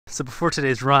So before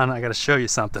today's run, I gotta show you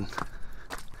something.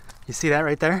 You see that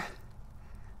right there?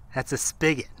 That's a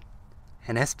spigot.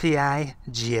 An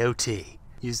S-P-I-G-O-T.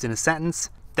 Used in a sentence,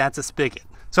 that's a spigot.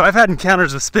 So I've had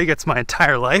encounters with spigots my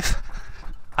entire life.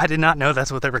 I did not know that's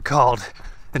what they were called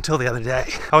until the other day.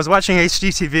 I was watching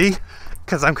HGTV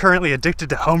because I'm currently addicted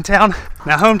to Hometown.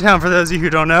 Now Hometown, for those of you who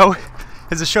don't know,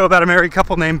 is a show about a married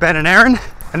couple named Ben and Erin,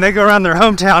 and they go around their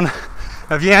hometown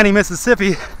of Yanny,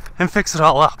 Mississippi and fix it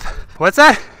all up. What's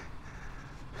that?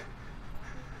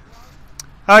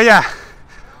 Oh yeah.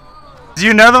 Do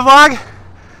you know the vlog?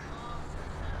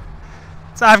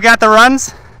 So I've got the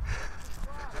runs.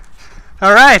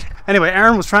 All right. Anyway,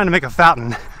 Erin was trying to make a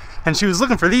fountain and she was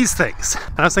looking for these things.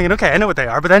 And I was thinking, okay, I know what they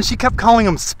are, but then she kept calling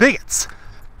them spigots.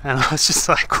 And I was just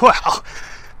like, wow,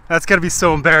 that's gotta be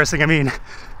so embarrassing. I mean,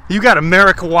 you got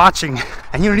America watching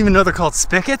and you don't even know they're called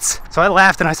spigots? So I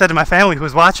laughed and I said to my family who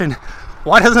was watching,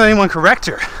 why doesn't anyone correct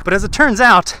her? But as it turns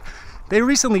out, they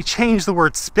recently changed the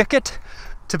word spigot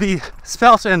to be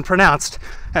spelt and pronounced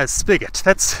as spigot.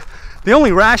 That's the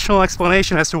only rational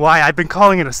explanation as to why I've been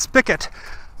calling it a spigot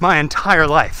my entire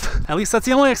life. At least that's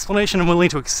the only explanation I'm willing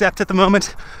to accept at the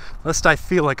moment, lest I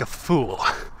feel like a fool.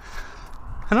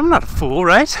 And I'm not a fool,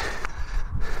 right?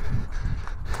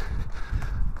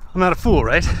 I'm not a fool,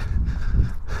 right?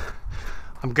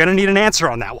 I'm gonna need an answer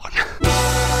on that one.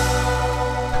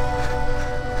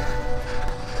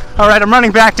 All right, I'm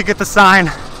running back to get the sign.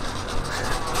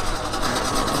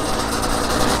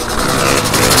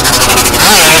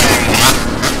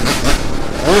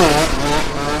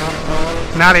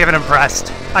 Not even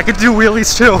impressed. I could do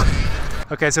wheelies too.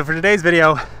 Okay, so for today's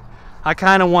video, I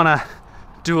kind of want to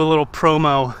do a little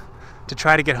promo to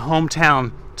try to get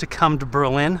Hometown to come to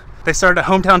Berlin. They started a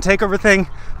Hometown Takeover thing.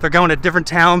 They're going to different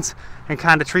towns and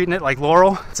kind of treating it like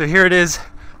Laurel. So here it is,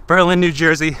 Berlin, New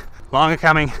Jersey. Long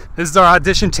coming. This is our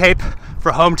audition tape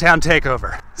for Hometown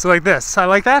Takeover. So like this, I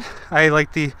like that. I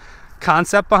like the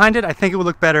concept behind it. I think it would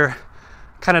look better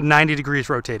kind of 90 degrees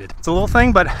rotated. It's a little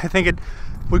thing, but I think it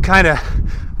would kind of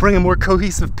bring a more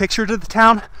cohesive picture to the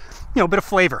town. You know, a bit of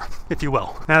flavor, if you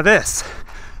will. Now this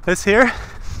here,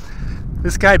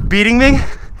 this guy beating me,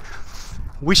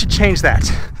 we should change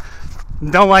that.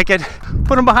 Don't like it,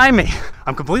 put him behind me.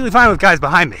 I'm completely fine with guys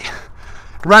behind me.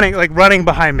 Running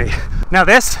behind me. Now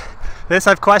this,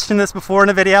 I've questioned this before in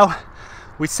a video.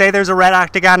 We say there's a red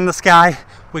octagon in the sky.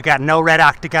 We got no red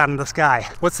octagon in the sky.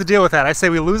 What's the deal with that? I say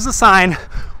we lose the sign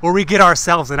or we get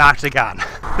ourselves an octagon.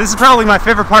 This is probably my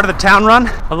favorite part of the town run.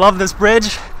 I love this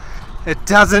bridge. It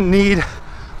doesn't need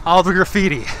all the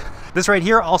graffiti. This right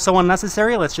here, also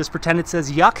unnecessary. Let's just pretend it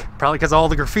says yuck, probably because of all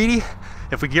the graffiti.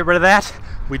 If we get rid of that,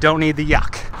 we don't need the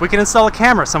yuck. We can install a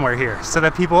camera somewhere here so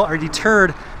that people are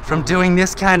deterred from doing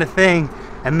this kind of thing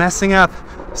and messing up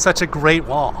such a great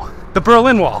wall. The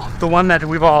Berlin Wall, the one that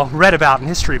we've all read about in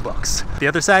history books. The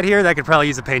other side here, that could probably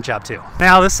use a paint job too.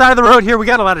 Now this side of the road here, we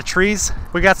got a lot of trees.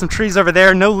 We got some trees over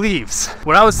there, no leaves.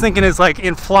 What I was thinking is like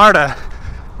in Florida,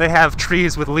 they have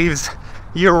trees with leaves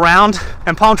year round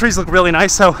and palm trees look really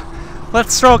nice. So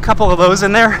let's throw a couple of those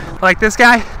in there. Like this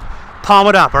guy, palm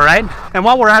it up, all right? And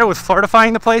while we're at it with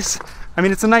Florida-fying the place, I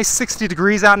mean, it's a nice 60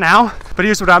 degrees out now, but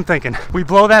here's what I'm thinking. We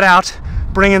blow that out,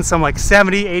 bring in some like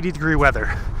 70, 80 degree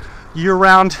weather. Year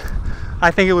round, I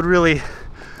think it would really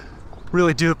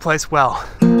do the place well.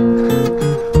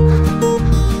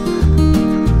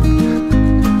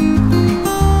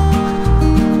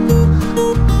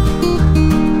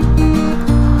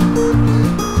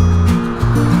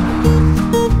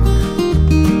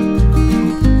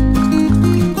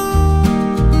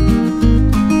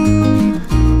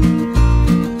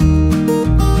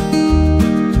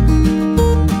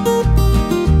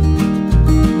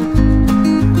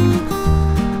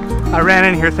 I ran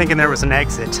in here thinking there was an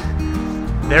exit.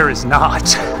 There is not.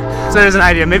 So there's an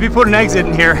idea. Maybe put an exit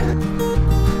in here.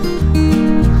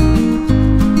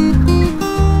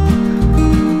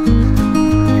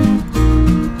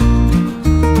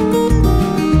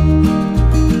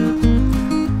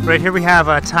 Right here we have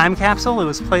a time capsule. It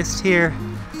was placed here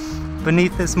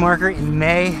beneath this marker in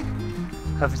May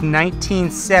of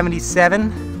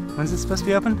 1977. When's it supposed to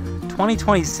be open?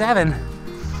 2027.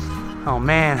 Oh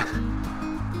man.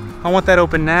 I want that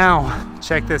open now.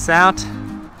 Check this out.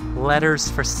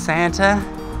 Letters for Santa.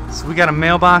 So we got a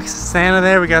mailbox Santa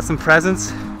there. We got some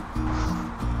presents.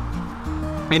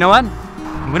 You know what?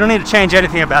 We don't need to change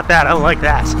anything about that. I like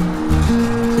that.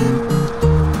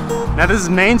 Now this is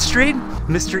Main Street,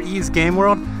 Mr. E's Game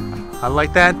World. I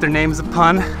like that. Their name is a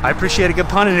pun. I appreciate a good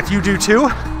pun, and if you do too,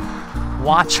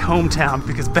 watch Hometown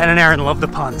because Ben and Erin love the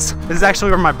puns. This is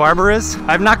actually where my barber is.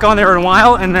 I've not gone there in a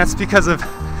while, and that's because of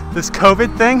this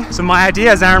COVID thing. So my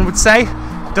idea, as Erin would say,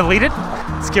 delete it.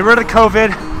 Let's get rid of the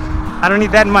COVID. I don't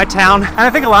need that in my town. And I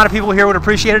think a lot of people here would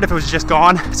appreciate it if it was just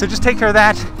gone. So just take care of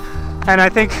that. And I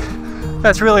think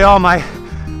that's really all my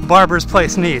barber's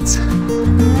place needs.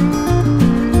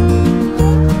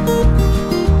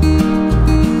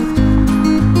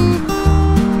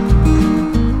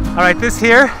 All right, this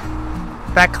here,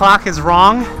 that clock is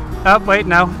wrong. Oh, wait,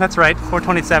 no, that's right,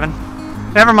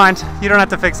 4:27. Never mind, you don't have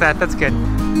to fix that, that's good.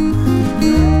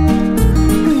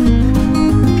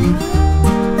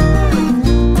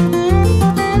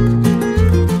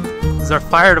 This is our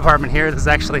fire department here. This is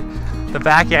actually the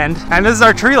back end, and this is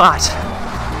our tree lot.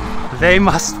 They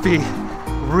must be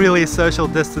really social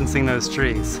distancing those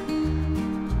trees.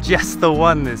 Just the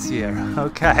one this year,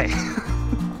 okay.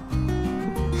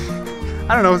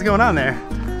 I don't know what's going on there.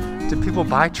 Did people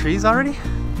buy trees already?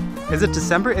 Is it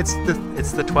December? It's the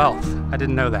 12th. I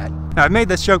didn't know that. Now, I've made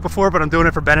this joke before, but I'm doing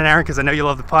it for Ben and Erin because I know you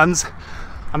love the puns.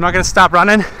 I'm not gonna stop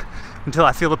running until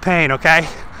I feel the pain, okay?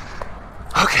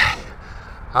 Okay,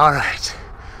 all right.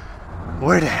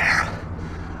 We're there.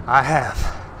 I have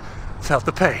felt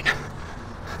the pain.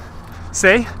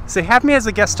 See, have me as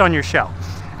a guest on your show.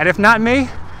 And if not me,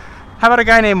 how about a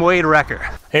guy named Wade Wrecker?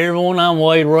 Hey everyone, I'm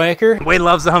Wade Wrecker. Wade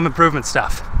loves the home improvement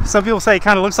stuff. Some people say he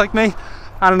kind of looks like me.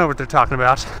 I don't know what they're talking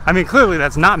about. I mean, clearly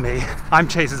that's not me. I'm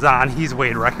Chase Zahn, he's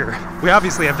Wade Wrecker. We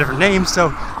obviously have different names,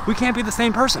 so we can't be the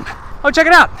same person. Oh, check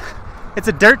it out. It's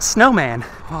a dirt snowman.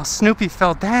 Oh, Snoopy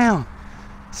fell down.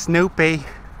 Snoopy,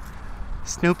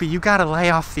 you gotta lay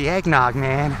off the eggnog,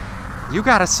 man. You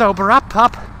gotta sober up,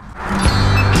 pup.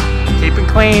 Keep it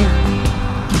clean.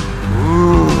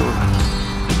 Ooh.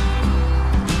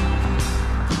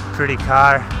 Pretty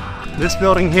car. This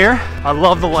building here, I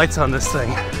love the lights on this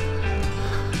thing.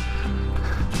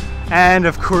 And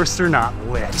of course they're not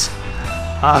lit.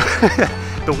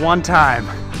 The one time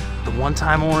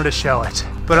I wanted to show it.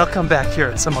 But I'll come back here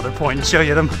at some other point and show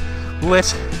you them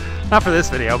lit. Not for this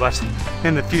video, but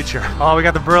in the future. Oh, we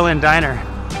got the Berlin Diner.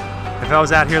 If I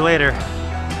was out here later,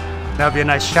 that would be a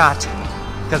nice shot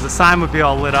because the sign would be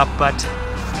all lit up, but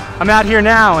I'm out here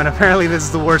now and apparently this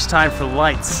is the worst time for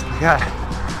lights. We got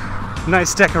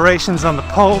nice decorations on the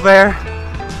pole there.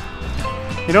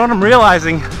 You know what I'm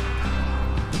realizing?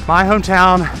 My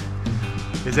hometown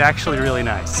is actually really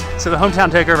nice. So the hometown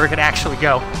takeover could actually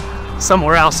go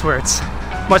somewhere else where it's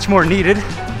much more needed.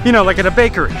 You know, like at a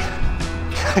bakery,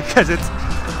 because it's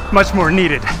much more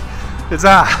needed. It's,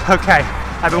 okay,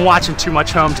 I've been watching too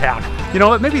much hometown. You know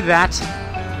what, maybe that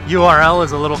URL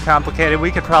is a little complicated.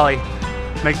 We could probably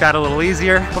make that a little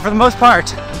easier. But for the most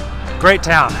part, great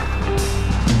town.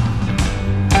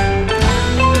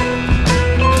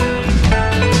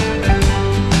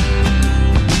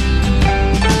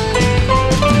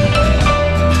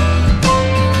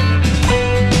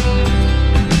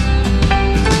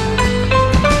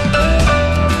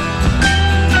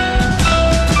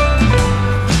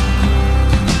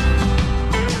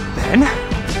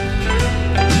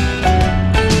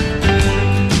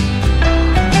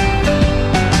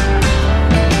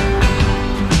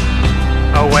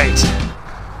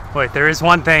 Wait, there is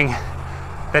one thing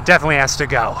that definitely has to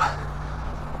go.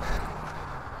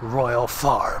 Royal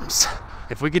Farms.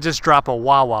 If we could just drop a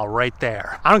Wawa right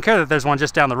there. I don't care that there's one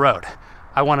just down the road.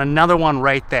 I want another one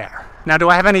right there. Now, do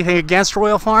I have anything against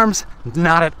Royal Farms?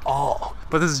 Not at all.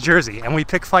 But this is Jersey, and we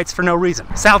pick fights for no reason.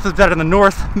 South is better than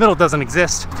North, middle doesn't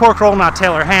exist. Pork roll, not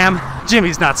Taylor ham.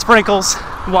 Jimmy's, not Sprinkles.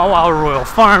 Wawa, Royal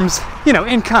Farms. You know,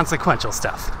 inconsequential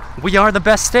stuff. We are the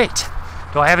best state.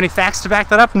 Do I have any facts to back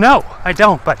that up? No, I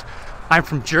don't, but I'm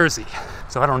from Jersey,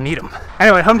 so I don't need them.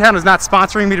 Anyway, Hometown is not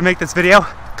sponsoring me to make this video,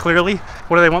 clearly.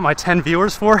 What do they want my 10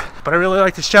 viewers for? But I really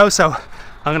like the show, so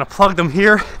I'm gonna plug them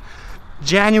here.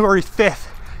 January 5th,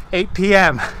 8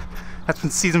 p.m. That's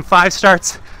when season 5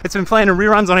 starts. It's been playing in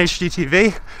reruns on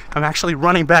HGTV. I'm actually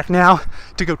running back now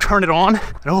to go turn it on.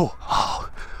 And oh,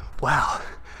 wow,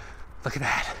 look at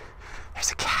that.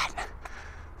 There's a cat.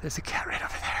 There's a cat right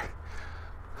over there.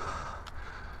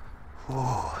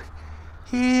 Oh,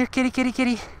 here, kitty, kitty,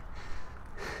 kitty.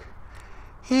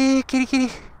 Here, kitty,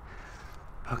 kitty.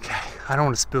 Okay, I don't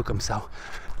want to spook him, so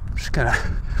I'm just gonna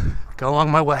go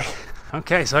along my way.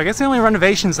 Okay, so I guess the only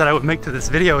renovations that I would make to this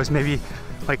video is maybe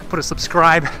like put a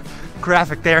subscribe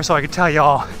graphic there so I could tell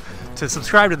y'all to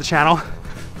subscribe to the channel,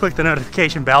 click the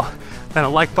notification bell, then a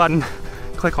like button,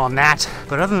 click on that.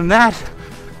 But other than that,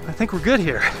 I think we're good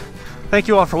here. Thank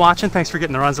you all for watching. Thanks for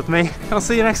getting the runs with me. I'll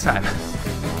see you next time.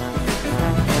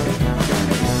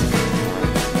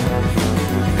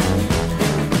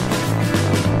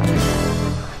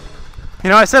 You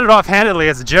know, I said it offhandedly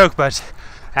as a joke, but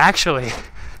actually,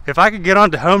 if I could get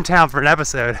onto Hometown for an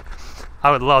episode,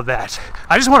 I would love that.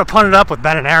 I just want to pun it up with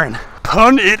Ben and Erin.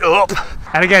 Pun it up.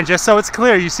 And again, just so it's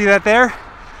clear, you see that there?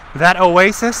 That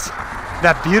oasis?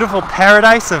 That beautiful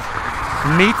paradise of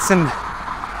meats and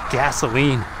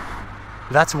gasoline.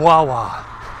 That's Wawa.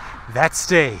 That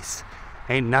stays.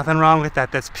 Ain't nothing wrong with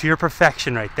that. That's pure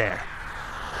perfection right there.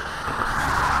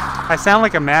 I sound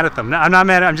like I'm mad at them. No, I'm not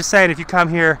mad. I'm just saying if you come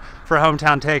here for a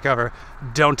hometown takeover,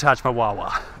 don't touch my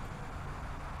Wawa.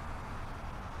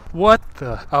 What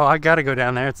the? Oh, I gotta go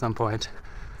down there at some point.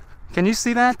 Can you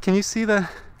see that? Can you see the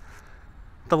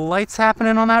lights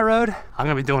happening on that road? I'm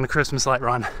gonna be doing a Christmas light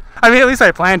run. I mean, at least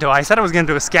I plan to. I said I was gonna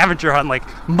do a scavenger hunt like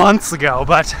months ago,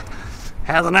 but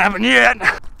hasn't happened yet.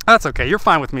 That's okay. You're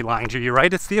fine with me lying to you,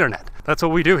 right? It's the internet. That's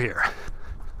what we do here.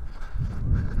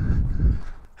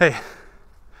 Hey,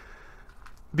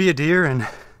 be a deer and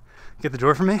get the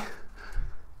door for me.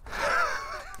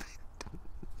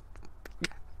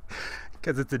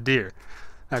 Because it's a deer.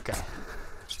 Okay.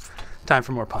 Time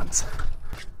for more puns.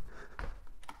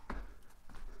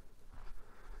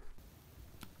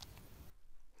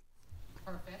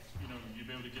 Perfect.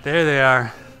 There they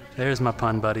are. There's my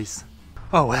pun buddies.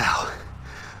 Oh wow.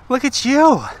 Look at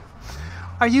you.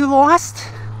 Are you lost?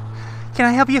 Can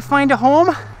I help you find a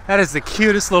home? That is the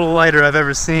cutest little lighter I've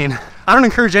ever seen. I don't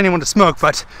encourage anyone to smoke,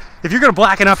 but if you're gonna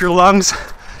blacken up your lungs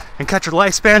and cut your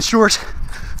lifespan short,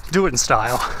 do it in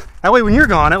style. That way when you're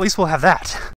gone, at least we'll have that.